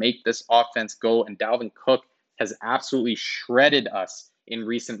game to make this offense go. And Dalvin Cook has absolutely shredded us in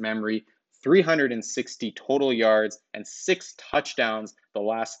recent memory. 360 total yards and 6 touchdowns the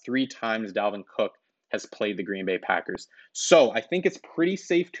last 3 times Dalvin Cook has played the Green Bay Packers. So I think it's pretty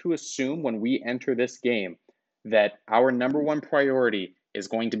safe to assume when we enter this game that our number one priority is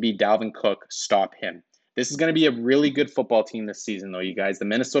going to be Dalvin Cook. Stop him. This is going to be a really good football team this season, though, you guys. The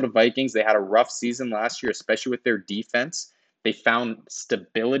Minnesota Vikings, they had a rough season last year, especially with their defense. They found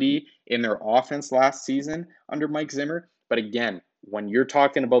stability in their offense last season under Mike Zimmer. But again, when you're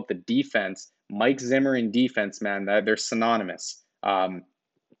talking about the defense, Mike Zimmer and defense, man, they're synonymous.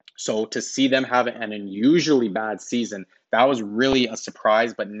 So to see them have an unusually bad season, that was really a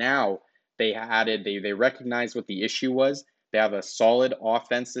surprise. But now they recognized what the issue was. They have a solid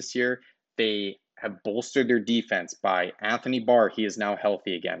offense this year. They have bolstered their defense by Anthony Barr. He is now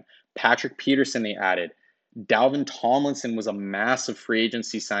healthy again. Patrick Peterson they added. Dalvin Tomlinson was a massive free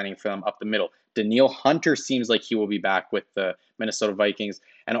agency signing for them up the middle. Danielle Hunter seems like he will be back with the Minnesota Vikings.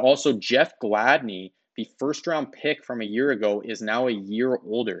 And also Jeff Gladney, the first-round pick from a year ago, is now a year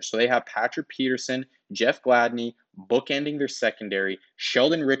older. So they have Patrick Peterson, Jeff Gladney, bookending their secondary,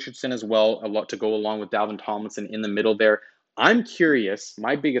 Sheldon Richardson as well, a lot to go along with Dalvin Tomlinson in the middle there. I'm curious,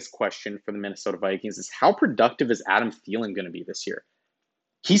 my biggest question for the Minnesota Vikings is how productive is Adam Thielen going to be this year?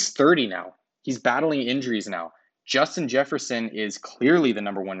 He's 30 now. He's battling injuries now. Justin Jefferson is clearly the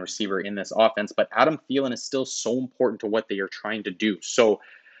number one receiver in this offense, but Adam Thielen is still so important to what they are trying to do. So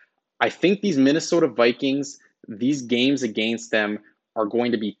I think these Minnesota Vikings, these games against them are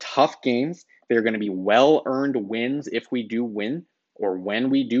going to be tough games. They're going to be well-earned wins if we do win or when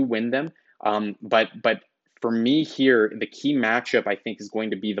we do win them. But for me here, the key matchup I think is going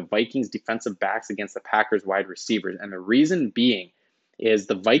to be the Vikings defensive backs against the Packers wide receivers. And the reason being is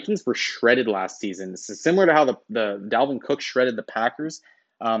the Vikings were shredded last season. This is similar to how the Dalvin Cook shredded the Packers.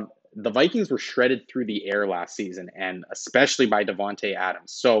 The Vikings were shredded through the air last season, and especially by Davante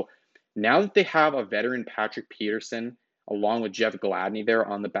Adams. So now that they have a veteran Patrick Peterson along with Jeff Gladney there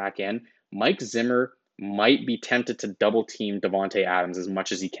on the back end, Mike Zimmer might be tempted to double team Davante Adams as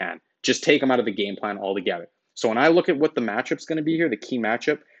much as he can. Just take him out of the game plan altogether. So when I look at what the matchup's going to be here, the key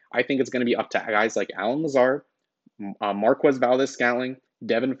matchup, I think it's going to be up to guys like Allen Lazard, Marquez Valdes-Scantling,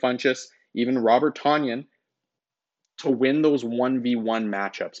 Devin Funchess, even Robert Tonyan to win those 1v1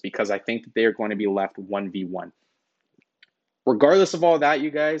 matchups, because I think that they are going to be left 1v1. Regardless of all that,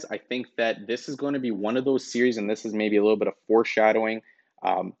 you guys, I think that this is going to be one of those series, and this is maybe a little bit of foreshadowing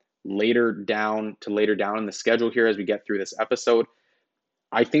later down in the schedule here as we get through this episode.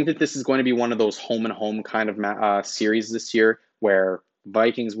 I think that this is going to be one of those home and home kind of series this year where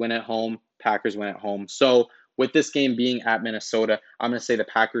Vikings win at home, Packers win at home. So with this game being at Minnesota, I'm going to say the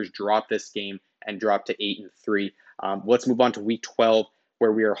Packers drop this game and drop to 8-3. Let's move on to Week 12,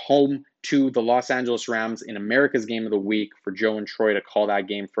 where we are home to the Los Angeles Rams in America's Game of the Week for Joe and Troy to call that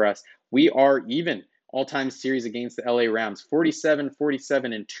game for us. We are even all-time series against the LA Rams,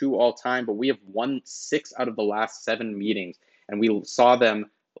 47-2 all-time, but we have won 6 out of the last 7 meetings, and we saw them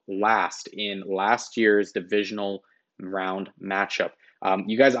last in last year's divisional round matchup.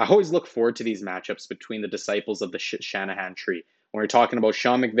 You guys, I always look forward to these matchups between the disciples of the Shanahan tree. When we're talking about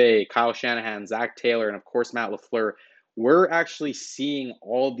Sean McVay, Kyle Shanahan, Zach Taylor, and of course Matt LaFleur, we're actually seeing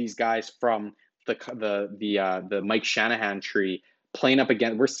all of these guys from the Mike Shanahan tree playing up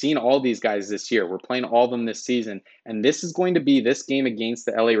again. We're seeing all these guys this year. We're playing all of them this season, and this game against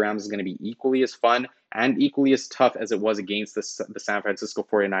the LA Rams is going to be equally as fun and equally as tough as it was against the San Francisco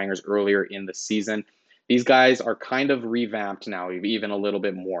 49ers earlier in the season. These guys are kind of revamped now, even a little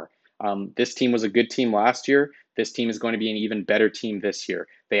bit more. This team was a good team last year. This team is going to be an even better team this year.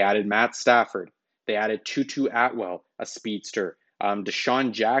 They added Matt Stafford. They added Tutu Atwell, a speedster.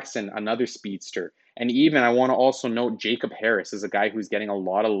 Deshaun Jackson, another speedster. And even I want to also note Jacob Harris is a guy who's getting a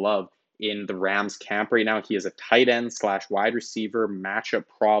lot of love in the Rams camp right now. He is a tight end / wide receiver matchup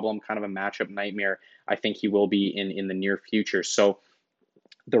problem, kind of a matchup nightmare. I think he will be in the near future. So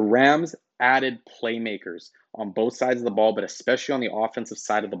the Rams added playmakers on both sides of the ball, but especially on the offensive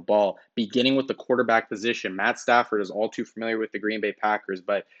side of the ball, beginning with the quarterback position. Matt Stafford is all too familiar with the Green Bay Packers,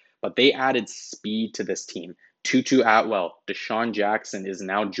 but they added speed to this team. Tutu Atwell, Deshaun Jackson is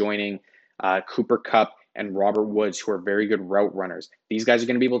now joining Cooper Kupp and Robert Woods, who are very good route runners. These guys are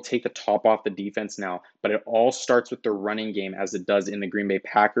going to be able to take the top off the defense now, but it all starts with their running game as it does in the Green Bay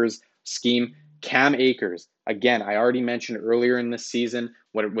Packers scheme. Cam Akers, again, I already mentioned earlier in this season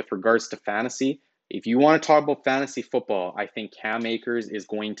with regards to fantasy. If you want to talk about fantasy football, I think Cam Akers is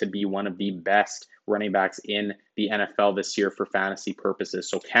going to be one of the best running backs in the NFL this year for fantasy purposes.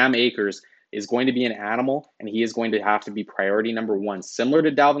 So Cam Akers is going to be an animal, and he is going to have to be priority number one. Similar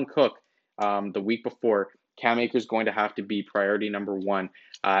to Dalvin Cook the week before, Cam Akers is going to have to be priority number one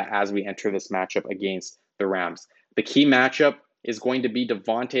as we enter this matchup against the Rams. The key matchup is going to be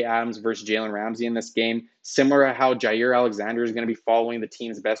Davante Adams versus Jalen Ramsey in this game. Similar to how Jair Alexander is going to be following the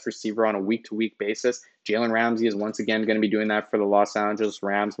team's best receiver on a week-to-week basis, Jalen Ramsey is once again going to be doing that for the Los Angeles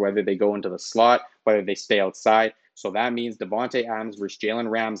Rams, whether they go into the slot, whether they stay outside. So that means Davante Adams versus Jalen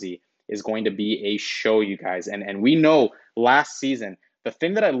Ramsey is going to be a show, you guys. And we know last season, the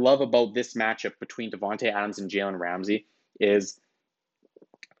thing that I love about this matchup between Davante Adams and Jalen Ramsey is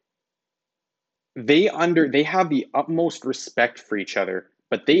they have the utmost respect for each other,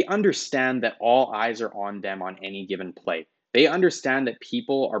 but they understand that all eyes are on them on any given play. They understand that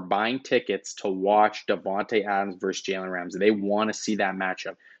people are buying tickets to watch Davante Adams versus Jalen Ramsey. They want to see that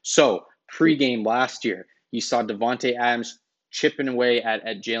matchup. So pregame last year, you saw Davante Adams chipping away at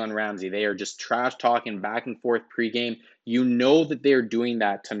Jalen Ramsey. They are just trash talking back and forth pregame. You know that they're doing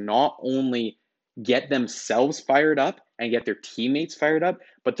that to not only get themselves fired up and get their teammates fired up,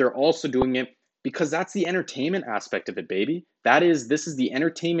 but they're also doing it because that's the entertainment aspect of it, baby. This is the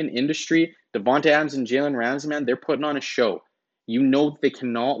entertainment industry. Davante Adams and Jalen Ramsey, man, they're putting on a show. You know they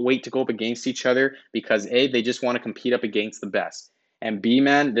cannot wait to go up against each other because A, they just want to compete up against the best. And B,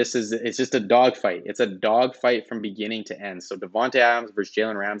 man, it's just a dogfight. It's a dogfight from beginning to end. So Davante Adams versus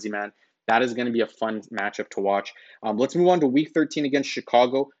Jalen Ramsey, man, that is going to be a fun matchup to watch. Let's move on to Week 13 against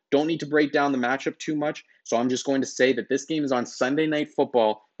Chicago. Don't need to break down the matchup too much, so I'm just going to say that this game is on Sunday Night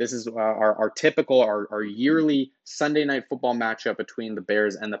Football. This is our typical, our yearly Sunday Night Football matchup between the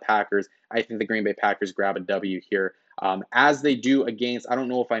Bears and the Packers. I think the Green Bay Packers grab a W here, as they do against, I don't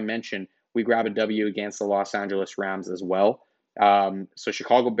know if I mentioned, we grab a W against the Los Angeles Rams as well. So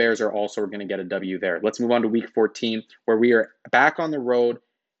Chicago Bears are also going to get a W there. Let's move on to Week 14, where we are back on the road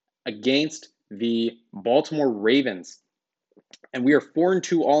against the Baltimore Ravens. And we are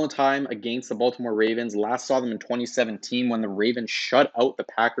 4-2 all the time against the Baltimore Ravens. Last saw them in 2017 when the Ravens shut out the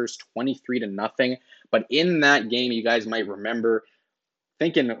Packers 23-0. But in that game, you guys might remember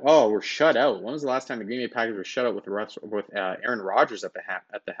thinking, "Oh, we're shut out." When was the last time the Green Bay Packers were shut out with Aaron Rodgers at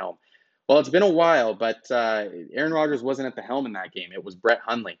the helm? Well, it's been a while, but Aaron Rodgers wasn't at the helm in that game. It was Brett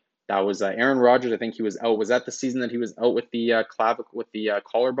Hundley. That was Aaron Rodgers. I think he was out. Was that the season that he was out with the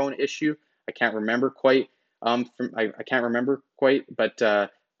collarbone issue? I can't remember quite. I can't remember quite, but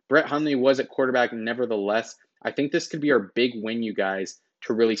Brett Hundley was at quarterback nevertheless. I think this could be our big win, you guys,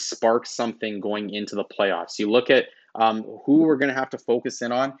 to really spark something going into the playoffs. You look at who we're going to have to focus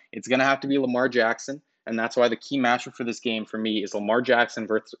in on. It's going to have to be Lamar Jackson, and that's why the key matchup for this game for me is Lamar Jackson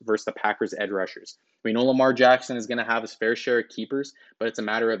versus the Packers edge rushers. We know Lamar Jackson is going to have his fair share of keepers, but it's a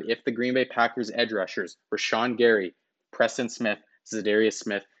matter of if the Green Bay Packers edge rushers, Rashawn Gary, Preston Smith, Zadarius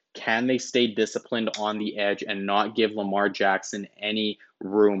Smith, can they stay disciplined on the edge and not give Lamar Jackson any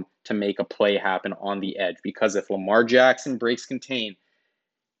room to make a play happen on the edge? Because if Lamar Jackson breaks contain,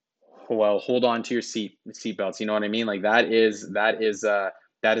 well, hold on to your seatbelts. You know what I mean? Like that is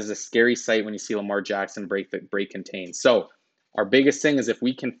a scary sight when you see Lamar Jackson break contain. So our biggest thing is if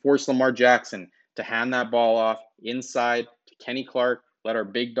we can force Lamar Jackson to hand that ball off inside to Kenny Clark, let our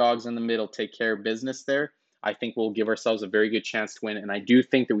big dogs in the middle take care of business there, I think we'll give ourselves a very good chance to win. And I do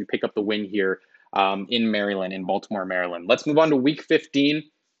think that we pick up the win here in Maryland, in Baltimore, Maryland. Let's move on to Week 15.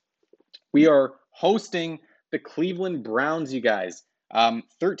 We are hosting the Cleveland Browns, you guys.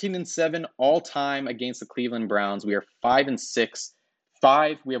 13-7 all time against the Cleveland Browns. We are 5-6.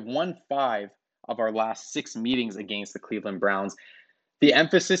 We have won 5 of our last 6 meetings against the Cleveland Browns. The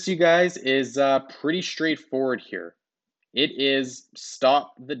emphasis, you guys, is pretty straightforward here. It is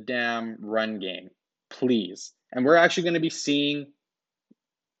stop the damn run game, please. And we're actually going to be seeing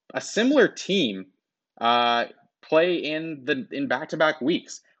a similar team play in back-to-back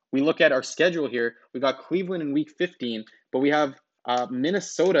weeks. We look at our schedule here. We got Cleveland in Week 15, but we have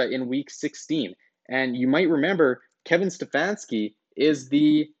Minnesota in Week 16. And you might remember Kevin Stefanski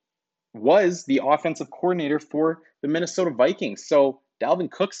was the offensive coordinator for the Minnesota Vikings. So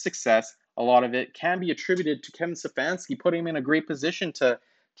Dalvin Cook's success, a lot of it can be attributed to Kevin Stefanski putting him in a great position to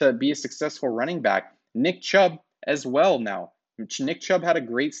be a successful running back. Nick Chubb as well now. Nick Chubb had a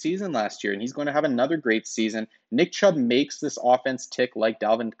great season last year, and he's going to have another great season. Nick Chubb makes this offense tick like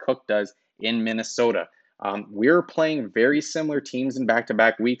Dalvin Cook does in Minnesota. We're playing very similar teams in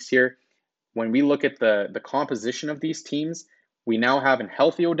back-to-back weeks here. When we look at the composition of these teams, we now have a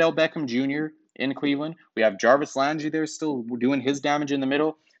healthy Odell Beckham Jr. in Cleveland. We have Jarvis Landry there still doing his damage in the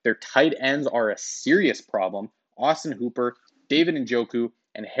middle. Their tight ends are a serious problem. Austin Hooper, David Njoku,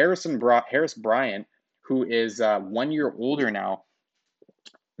 and Harris Bryant, who is 1 year older now.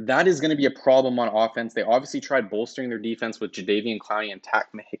 that is going to be a problem on offense. They obviously tried bolstering their defense with Jadeveon Clowney and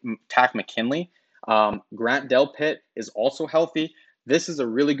Takk McKinley. Grant Delpit is also healthy. This is a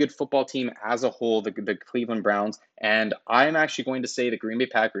really good football team as a whole, the Cleveland Browns. And I'm actually going to say the Green Bay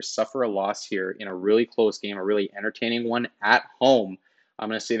Packers suffer a loss here in a really close game, a really entertaining one at home. I'm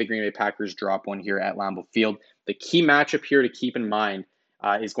going to say the Green Bay Packers drop one here at Lambeau Field. The key matchup here to keep in mind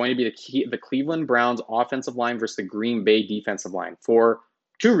is going to be the Cleveland Browns offensive line versus the Green Bay defensive line for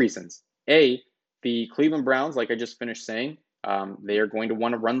two reasons. A, the Cleveland Browns, like I just finished saying, they are going to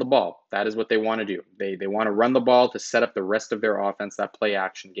want to run the ball. That is what they want to do. They want to run the ball to set up the rest of their offense, that play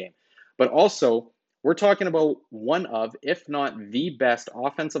action game. But also, we're talking about one of, if not the best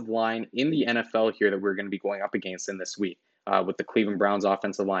offensive line in the NFL here that we're going to be going up against in this week with the Cleveland Browns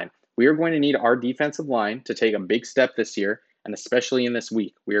offensive line. We are going to need our defensive line to take a big step this year, and especially in this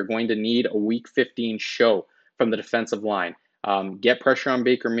week. We are going to need a Week 15 show from the defensive line. Get pressure on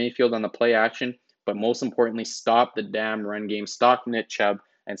Baker Mayfield on the play action, but most importantly, stop the damn run game, stop Nick Chubb,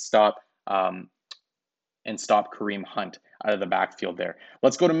 and stop Kareem Hunt out of the backfield there.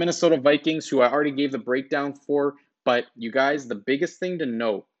 Let's go to Minnesota Vikings, who I already gave the breakdown for. But you guys, the biggest thing to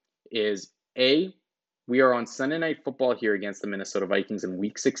note is, A, we are on Sunday Night Football here against the Minnesota Vikings in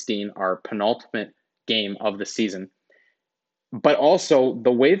Week 16, our penultimate game of the season. But also,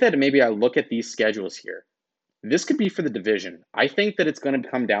 the way that maybe I look at these schedules here, this could be for the division. I think that it's going to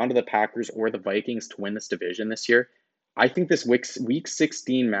come down to the Packers or the Vikings to win this division this year. I think this Week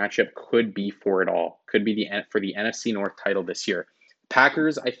 16 matchup could be for it all. Could be for the NFC North title this year.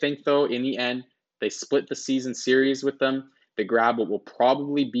 Packers, I think, though, in the end, they split the season series with them. They grab what will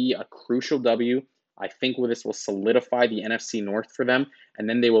probably be a crucial W. I think this will solidify the NFC North for them. And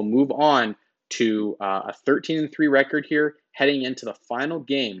then they will move on to a 13-3 record here, heading into the final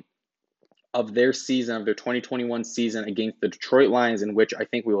game of their season, of their 2021 season against the Detroit Lions, in which I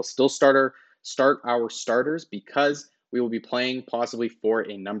think we will still start our starters because we will be playing possibly for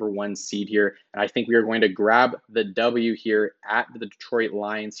a number 1 seed here. And I think we are going to grab the W here at the Detroit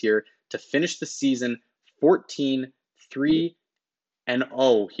Lions here to finish the season 14-3-0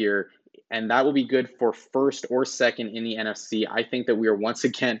 here. And that will be good for first or second in the NFC. I think that we are once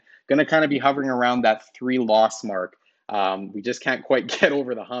again going to kind of be hovering around that 3-loss mark. We just can't quite get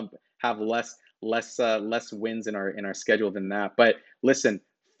over the hump, have less wins in our schedule than that. But listen,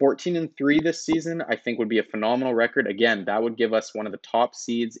 14-3 this season, I think would be a phenomenal record. Again, that would give us one of the top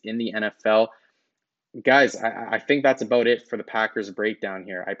seeds in the NFL. Guys, I think that's about it for the Packers breakdown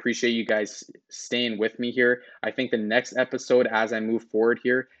here. I appreciate you guys staying with me here. I think the next episode, as I move forward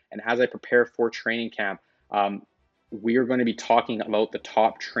here and as I prepare for training camp, we are going to be talking about the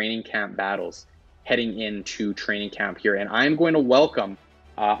top training camp battles heading into training camp here. And I'm going to welcome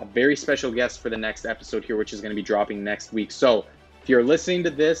a very special guest for the next episode here, which is going to be dropping next week. So if you're listening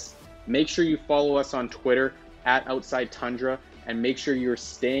to this, make sure you follow us on Twitter at Outside Tundra, and make sure you're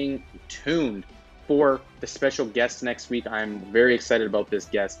staying tuned for the special guest next week. I'm very excited about this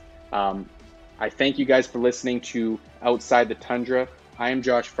guest. I thank you guys for listening to Outside the Tundra. I am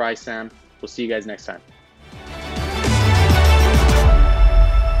Josh Frysam. We'll see you guys next time.